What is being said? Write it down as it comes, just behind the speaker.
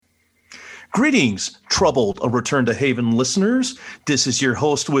Greetings, troubled A Return to Haven listeners. This is your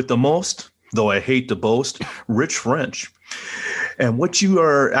host with the most, though I hate to boast, Rich French. And what you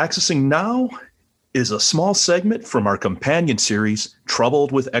are accessing now is a small segment from our companion series,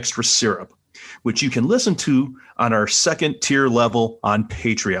 Troubled with Extra Syrup, which you can listen to on our second tier level on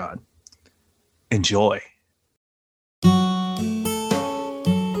Patreon. Enjoy.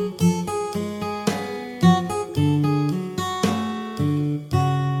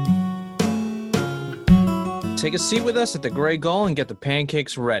 Take a seat with us at the Grey Gull and get the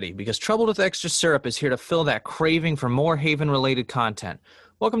pancakes ready, because Troubled with Extra Syrup is here to fill that craving for more Haven-related content.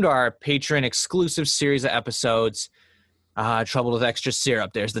 Welcome to our Patreon exclusive series of episodes, Troubled with Extra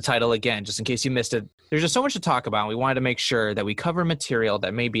Syrup. There's the title again, just in case you missed it. There's just so much to talk about, and we wanted to make sure that we cover material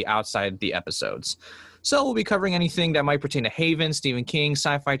that may be outside the episodes. So we'll be covering anything that might pertain to Haven, Stephen King,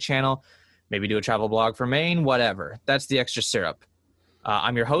 Sci-Fi Channel, maybe do a travel blog for Maine, whatever. That's the Extra Syrup.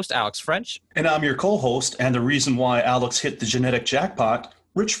 I'm your host, Alex French. And I'm your co-host, and the reason why Alex hit the genetic jackpot,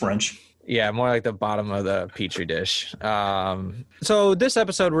 Rich French. Yeah, more like the bottom of the Petri dish. So this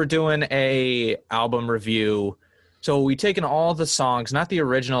episode, we're doing a album review. So we've taken all the songs, not the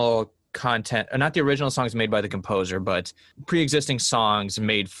original content, not the original songs made by the composer, but pre-existing songs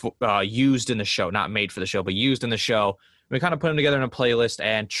made used in the show, not made for the show, but used in the show. We kind of put them together in a playlist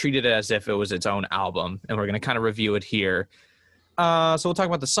and treated it as if it was its own album, and we're going to kind of review it here. So we'll talk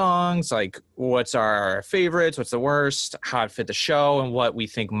about the songs, like what's our favorites, what's the worst, how it fit the show, and what we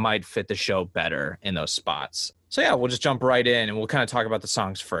think might fit the show better in those spots. So yeah, we'll just jump right in, and we'll kind of talk about the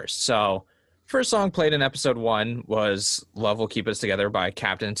songs first. So first song played in episode 1 was Love Will Keep Us Together by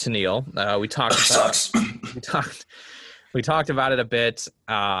Captain Tennille. We talked about it a bit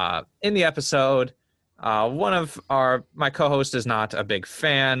in the episode. One of my co-host is not a big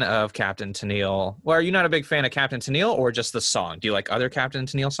fan of Captain Tennille. Well, are you not a big fan of Captain Tennille, or just the song? Do you like other Captain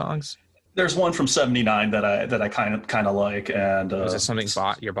Tennille songs? There's one from '79 that I kind of like, and was it something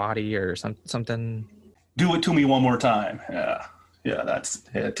Your Body or something? Do It to Me One More Time. Yeah.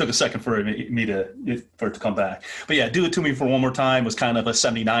 It took a second for it to come back. But yeah, Do It to Me for One More Time was kind of a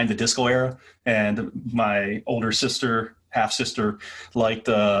 '79, the disco era, and my older sister, half-sister, liked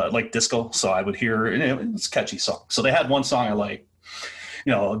disco, so I would hear it's a catchy song. So they had one song I like.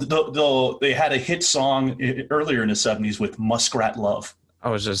 They had a hit song earlier in the '70s with Muskrat Love.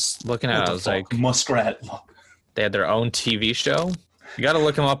 I was just looking at it. I was like, Muskrat Love. They had their own TV show. You got to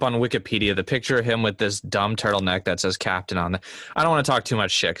look him up on Wikipedia. The picture of him with this dumb turtleneck that says Captain on it. I don't want to talk too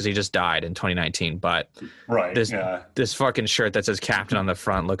much shit because he just died in 2019. But this fucking shirt that says Captain on the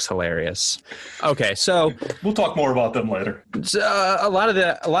front looks hilarious. Okay, so we'll talk more about them later. A lot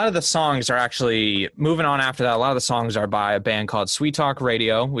of the songs are actually moving on after that. A lot of the songs are by a band called Sweet Talk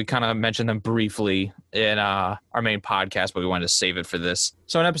Radio. We kind of mentioned them briefly in our main podcast, but we wanted to save it for this.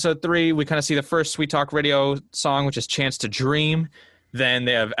 So in episode 3, we kind of see the first Sweet Talk Radio song, which is Chance to Dream. Then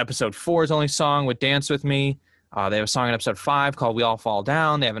they have episode 4's only song with Dance With Me. They have a song in episode 5 called We All Fall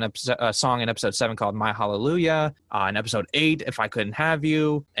Down. They have a song in episode 7 called My Hallelujah. In episode 8, If I Couldn't Have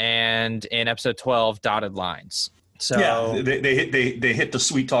You. And in episode 12, Dotted Lines. So yeah, they hit the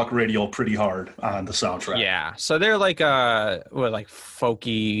Sweet Talk Radio pretty hard on the soundtrack. Yeah, so they're like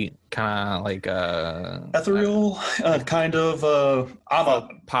folky, kind of like ethereal, kind of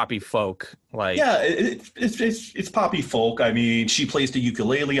poppy folk. Like yeah, it's poppy folk. I mean, she plays the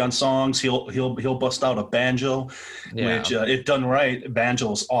ukulele on songs. He'll bust out a banjo, which if done right,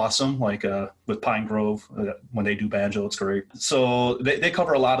 banjo is awesome. Like with Pine Grove, when they do banjo, it's great. So they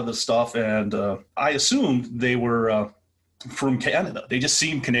cover a lot of the stuff, and I assumed they were from Canada. They just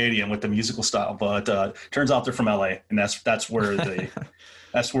seem Canadian with the musical style, but turns out they're from LA, and that's where they.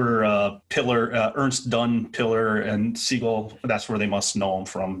 That's where Ernst Dunn, Pillar, and Siegel, that's where they must know him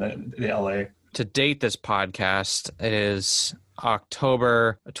from, the LA. To date this podcast, it is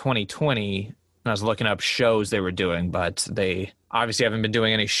October 2020. I was looking up shows they were doing, but they obviously haven't been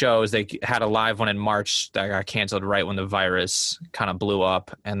doing any shows. They had a live one in March that got canceled right when the virus kind of blew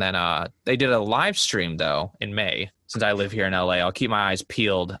up. And then they did a live stream, though, in May. Since I live here in LA, I'll keep my eyes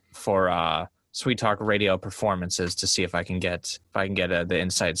peeled for Sweet Talk Radio performances to see if I can get the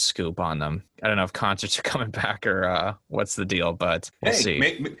inside scoop on them. I don't know if concerts are coming back or what's the deal, but we'll see.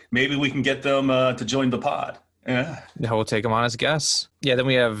 Maybe we can get them to join the pod. Yeah, we'll take them on as guests. Yeah, then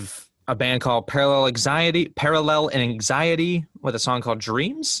we have a band called Parallel Anxiety with a song called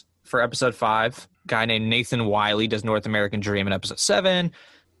Dreams for episode 5. A guy named Nathan Wiley does North American Dream in episode 7.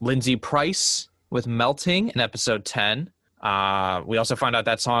 Lindsay Price with Melting in episode 10. We also find out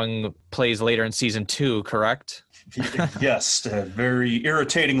that song plays later in season 2, correct? Yes, very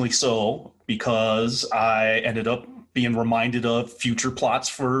irritatingly so, because I ended up being reminded of future plots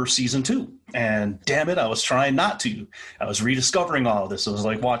for season 2. And damn it, I was trying not to. I was rediscovering all of this. It was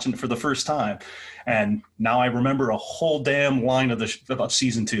like watching it for the first time. And now I remember a whole damn line about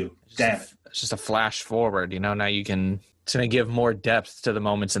season 2. Damn it. It's just a flash forward, now you can, it's going to give more depth to the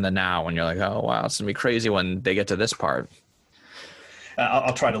moments in the now when you're like, oh, wow, it's going to be crazy when they get to this part.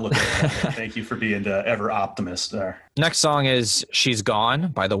 I'll try to look at it. Thank you for being the ever optimist there. Next song is She's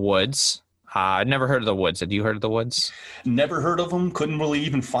Gone by The Woods. I'd never heard of The Woods. Had you heard of The Woods? Never heard of them. Couldn't really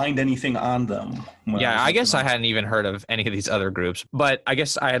even find anything on them. Yeah, I guess I hadn't even heard of any of these other groups. But I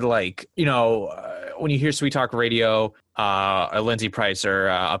guess I had when you hear Sweet Talk Radio, Lindsay Price or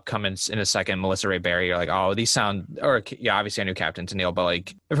upcoming in a second, Melissa Ray Berry, you're like, oh, these sound, or yeah, obviously I knew Captain Tennille, but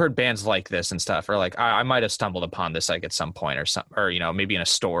like I've heard bands like this and stuff, or like I might have stumbled upon this like at some point or something, or maybe in a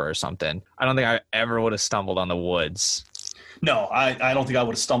store or something. I don't think I ever would have stumbled on The Woods. No, I don't think I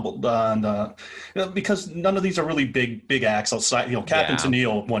would have stumbled on because none of these are really big acts outside. Captain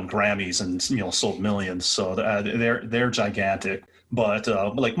Tennille won Grammys and sold millions, so they're gigantic. But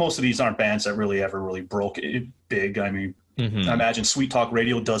like most of these aren't bands that really ever really broke it big. I mean, I imagine Sweet Talk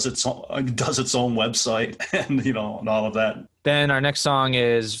Radio does its own website and and all of that. Then our next song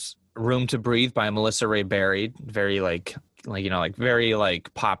is "Room to Breathe" by Melissa Ray Berry. Very very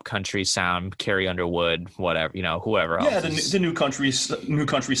like pop country sound, Carrie Underwood, whatever, whoever else. Yeah, the new country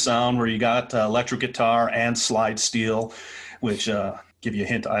sound where you got electric guitar and slide steel, which give you a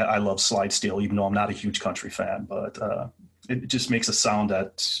hint. I love slide steel, even though I'm not a huge country fan, but it just makes a sound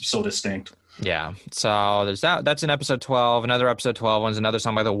that's so distinct. Yeah, so there's that. That's in episode 12. Another episode 12 one's another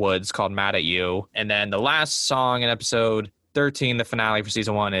song by The Woods called "Mad at You," and then the last song in episode 13, the finale for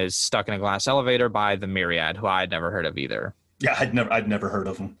season 1, is "Stuck in a Glass Elevator" by The Myriad, who I'd never heard of either. Yeah, I'd never heard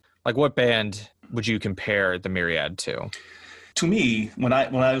of them. Like, what band would you compare The Myriad to? To me, when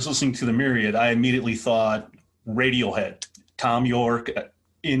I was listening to The Myriad, I immediately thought Radiohead, Tom York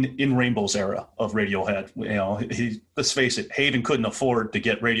in Rainbow's era of Radiohead. Let's face it, Haven couldn't afford to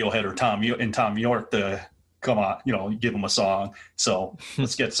get Radiohead or Tom York to come on, give them a song. So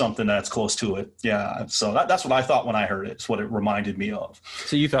let's get something that's close to it. Yeah. So that's what I thought when I heard it. It's what it reminded me of.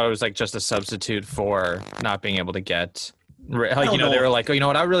 So you thought it was like just a substitute for not being able to get, they were like, oh, you know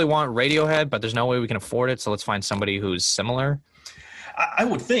what? I really want Radiohead, but there's no way we can afford it. So let's find somebody who's similar. I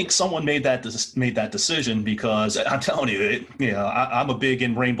would think someone made that decision because I'm telling you, I'm a big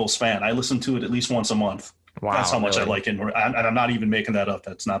In Rainbows fan. I listen to it at least once a month. Wow, that's how much I like it. And I'm not even making that up.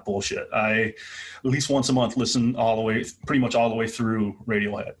 That's not bullshit. I at least once a month listen pretty much all the way through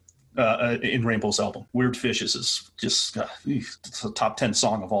Radiohead. In Rainbow's album. Weird Fishes is just it's a top 10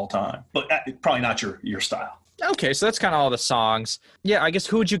 song of all time. But probably not your style. Okay, so that's kind of all the songs. Yeah, I guess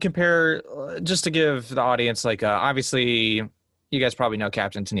who would you compare, just to give the audience, like, obviously, you guys probably know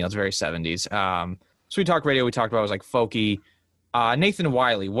Captain Tennille. It's very 70s. Sweet Talk Radio we talked about was like folky. Nathan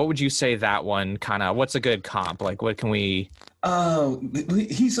Wiley, what would you say that one kind of, what's a good comp? Like, what can we...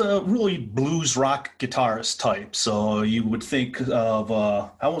 He's a really blues rock guitarist type. So you would think of,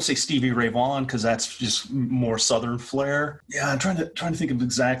 I won't say Stevie Ray Vaughan because that's just more Southern flair. Yeah, I'm trying to think of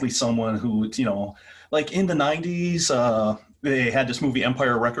exactly someone who, like in the 90s, they had this movie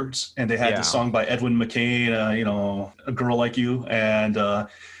Empire Records, and they had this song by Edwin McCain, A Girl Like You, and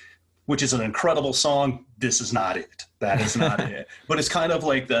which is an incredible song. This is not it. That is not it. But it's kind of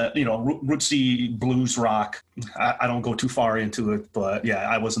like the, rootsy blues rock. I don't go too far into it, but yeah,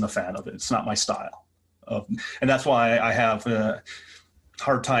 I wasn't a fan of it. It's not my style. And that's why I have a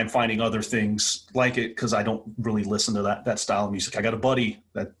hard time finding other things like it, because I don't really listen to that style of music. I got a buddy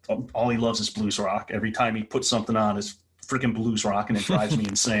that all he loves is blues rock. Every time he puts something on, it's freaking blues rock, and it drives me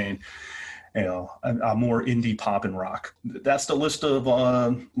insane. I'm more indie pop and rock. That's the list of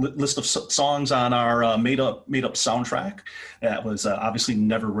songs on our made up soundtrack that was obviously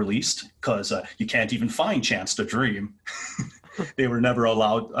never released because you can't even find Chance to Dream. They were never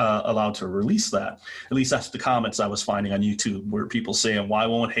allowed to release that. At least that's the comments I was finding on YouTube, where people saying, "Why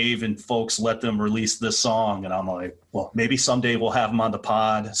won't Haven folks let them release this song?" And I'm like, well, maybe someday we'll have them on the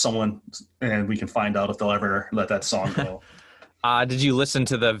pod, and we can find out if they'll ever let that song go. Did you listen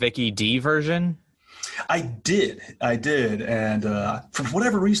to the Vicky D version? I did, and for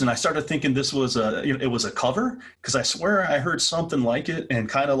whatever reason, I started thinking this was it was a cover, because I swear I heard something like it, and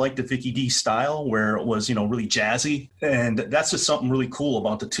kind of like the Vicky D style, where it was really jazzy, and that's just something really cool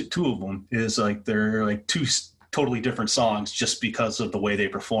about the two of them, is like they're like two totally different songs just because of the way they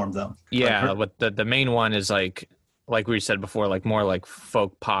performed them. Yeah, but the main one is like we said before, like more like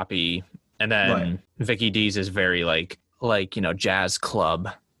folk poppy, and then Vicky D's is very like jazz club.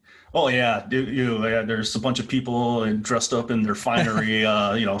 Oh yeah, there's a bunch of people dressed up in their finery,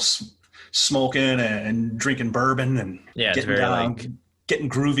 smoking and drinking bourbon and getting down, getting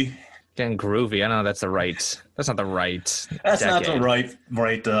groovy. Getting groovy. I don't know. That's not the right. That's decade. not the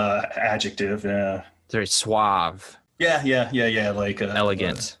right adjective. Yeah. Very suave. Yeah. Like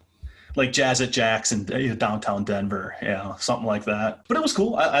elegant. Like Jazz at Jack's in downtown Denver. Yeah, something like that. But it was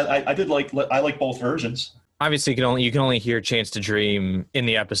cool. I did I like both versions. Obviously, you can only hear "Chance to Dream" in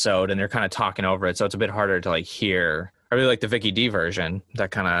the episode, and they're kind of talking over it, so it's a bit harder to like hear. I really like the Vicky D version,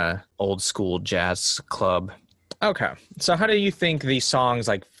 that kind of old school jazz club. Okay, so how do you think these songs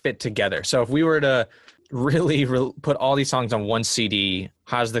like fit together? So if we were to really put all these songs on one CD,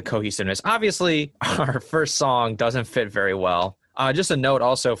 how's the cohesiveness? Obviously, our first song doesn't fit very well. Just a note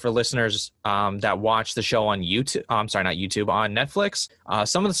also for listeners that watch the show on YouTube. I'm sorry, not YouTube, on Netflix.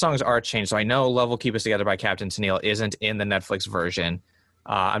 Some of the songs are changed. So I know Love Will Keep Us Together by Captain Tennille isn't in the Netflix version.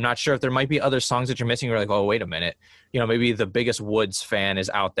 I'm not sure if there might be other songs that you're missing. You're like, oh, wait a minute. Maybe the biggest Woods fan is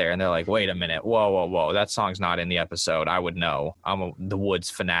out there and they're like, wait a minute. Whoa. That song's not in the episode. I would know. I'm the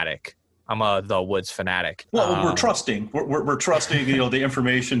Woods fanatic. The Woods fanatic. Well, we're trusting. We're trusting, the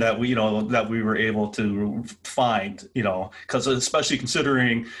information that we were able to find, because especially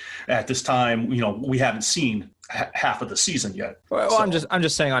considering at this time, we haven't seen half of the season yet. Well, so. I'm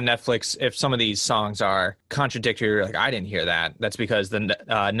just saying on Netflix, if some of these songs are contradictory, like I didn't hear that, that's because the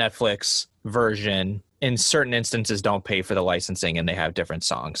Netflix version in certain instances don't pay for the licensing and they have different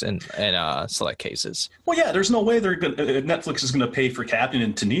songs in select cases. Well, yeah, there's no way Netflix is going to pay for Captain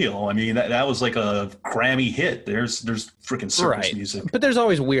and Tennille. I mean, that was like a Grammy hit. There's freaking circus music. But there's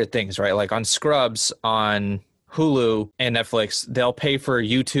always weird things, right? Like on Scrubs on Hulu and Netflix, they'll pay for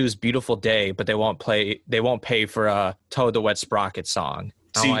U2's Beautiful Day, but they won't pay for Toad the Wet Sprocket song.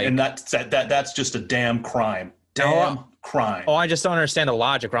 See, and that's just a damn crime. Crime. Oh, I just don't understand the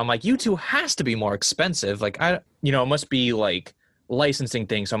logic where I'm like, U2 has to be more expensive. Like, it must be like licensing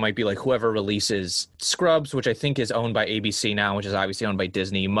thing. So it might be like whoever releases Scrubs, which I think is owned by ABC now, which is obviously owned by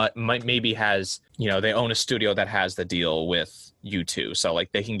Disney, maybe has, they own a studio that has the deal with U2. So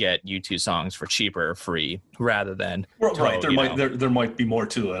like they can get U2 songs for cheaper or free rather than. Right. There might be more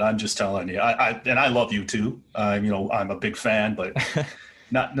to it. I'm just telling you. I love U2. I'm a big fan, but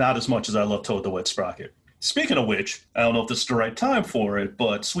not as much as I love Toad the Wet Sprocket. Speaking of which, I don't know if this is the right time for it,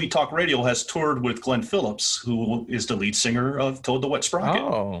 but Sweet Talk Radio has toured with Glenn Phillips, who is the lead singer of Toad the Wet Sprocket.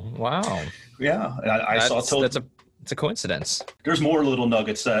 Oh, wow. Yeah. I saw Toad. It's a coincidence. There's more little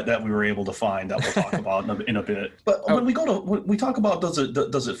nuggets that we were able to find that we'll talk about in a bit. But when we talk about does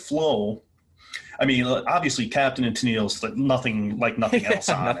it flow, I mean, obviously, Captain and Tennille's nothing else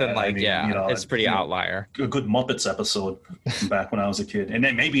on nothing it. like, it's pretty outlier. A good Muppets episode from back when I was a kid. And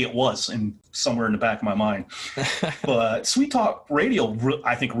then maybe it was somewhere in the back of my mind. But Sweet Talk Radio,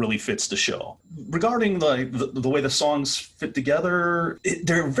 I think, really fits the show. Regarding the way the songs fit together,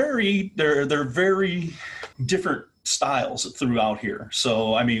 they're very different styles throughout here.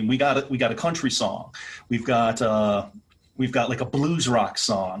 So, I mean, we got a country song. We've got like a blues rock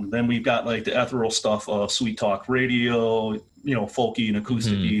song. Then we've got like the ethereal stuff of Sweet Talk Radio, folky and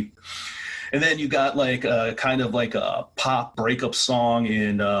acoustic. And then you got like kind of like a pop breakup song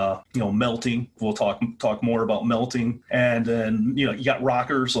in, Melting. We'll talk more about Melting. And then, you got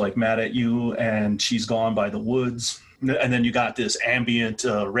rockers like Mad at You and She's Gone by the Woods. And then you got this ambient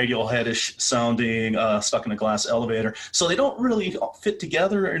Radiohead-ish sounding Stuck in a Glass Elevator. So they don't really fit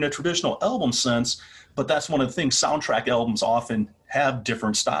together in a traditional album sense. But that's one of the things. Soundtrack albums often have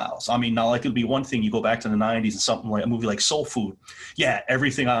different styles. I mean, now like it'd be one thing you go back to the 90s and something like a movie like Soul Food. Yeah,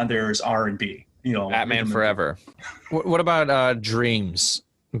 everything on there is R&B. Batman Forever. What about Dreams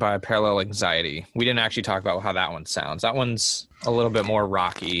by Parallel Anxiety? We didn't actually talk about how that one sounds. That one's a little bit more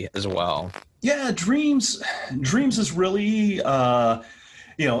rocky as well. Yeah, Dreams is really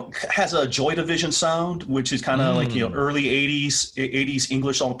has a Joy Division sound, which is kind of like, early 80s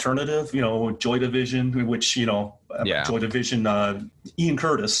English alternative, Joy Division, which, Joy Division, Ian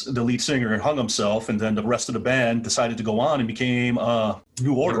Curtis, the lead singer, hung himself, and then the rest of the band decided to go on and became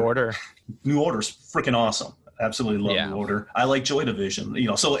New Order. New Order's freaking awesome. Absolutely love New Order. I like Joy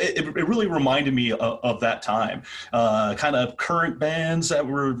Division, so it really reminded me of that time. Kind of current bands that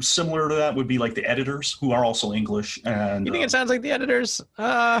were similar to that would be like the Editors, who are also English. And you think it sounds like the Editors?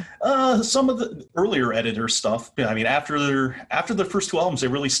 Some of the earlier Editors stuff. I mean, after their first two albums, they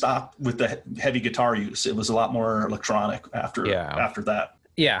really stopped with the heavy guitar use. It was a lot more electronic after that.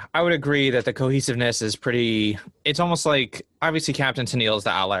 Yeah, I would agree that the cohesiveness is pretty. It's almost like, obviously Captain Tennille is the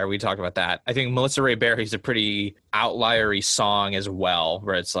outlier. We talked about that. I think Melissa Ray Berry's a pretty outliery song as well,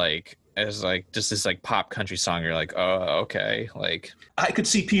 where it's like just this like pop country song. You're like, oh, okay. Like, I could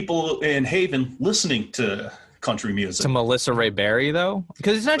see people in Haven listening to country music. To Melissa Ray Berry, though?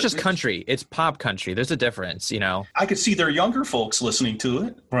 Because it's not just country, it's pop country. There's a difference, you know. I could see their younger folks listening to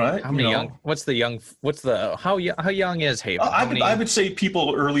it, right? How many young? How young is Haven? I would say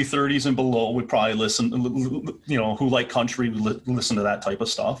people early 30s and below would probably listen, you know, who like country would listen to that type of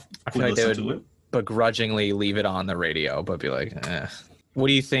stuff. I feel like they would begrudgingly leave it on the radio, but be like, eh. What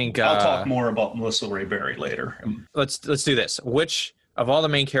do you think? I'll talk more about Melissa Ray Berry later. Let's do this. Which of all the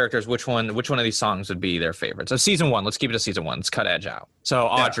main characters, which one of these songs would be their favorite? So season 1, let's keep it to season 1. Let's cut Edge out. So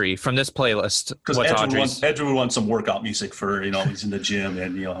Audrey, from this playlist, because Edge would want some workout music for, you know, he's in the gym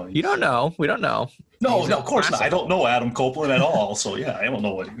and, you know. You don't know. We don't know. No, of course not. I don't know Adam Copeland at all. So yeah, I don't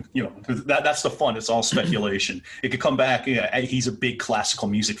know what, you know, that's the fun. It's all speculation. It could come back. Yeah, he's a big classical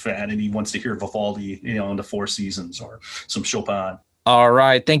music fan and he wants to hear Vivaldi, you know, in the Four Seasons or some Chopin. All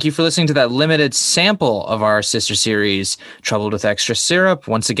right. Thank you for listening to that limited sample of our sister series, Troubled with Extra Syrup.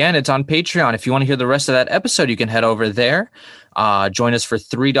 Once again, it's on Patreon. If you want to hear the rest of that episode, you can head over there. Join us for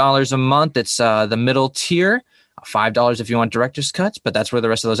 $3 a month. It's the middle tier. $5 if you want director's cuts, but that's where the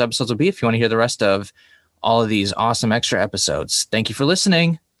rest of those episodes will be if you want to hear the rest of all of these awesome extra episodes. Thank you for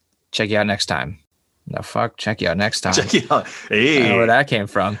listening. Check you out next time. No, fuck. Check you out next time. Check you out. Hey. I don't know where that came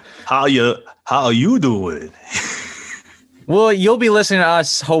from. How are you doing? Well, you'll be listening to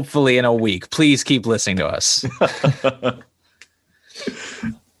us hopefully in a week. Please keep listening to us.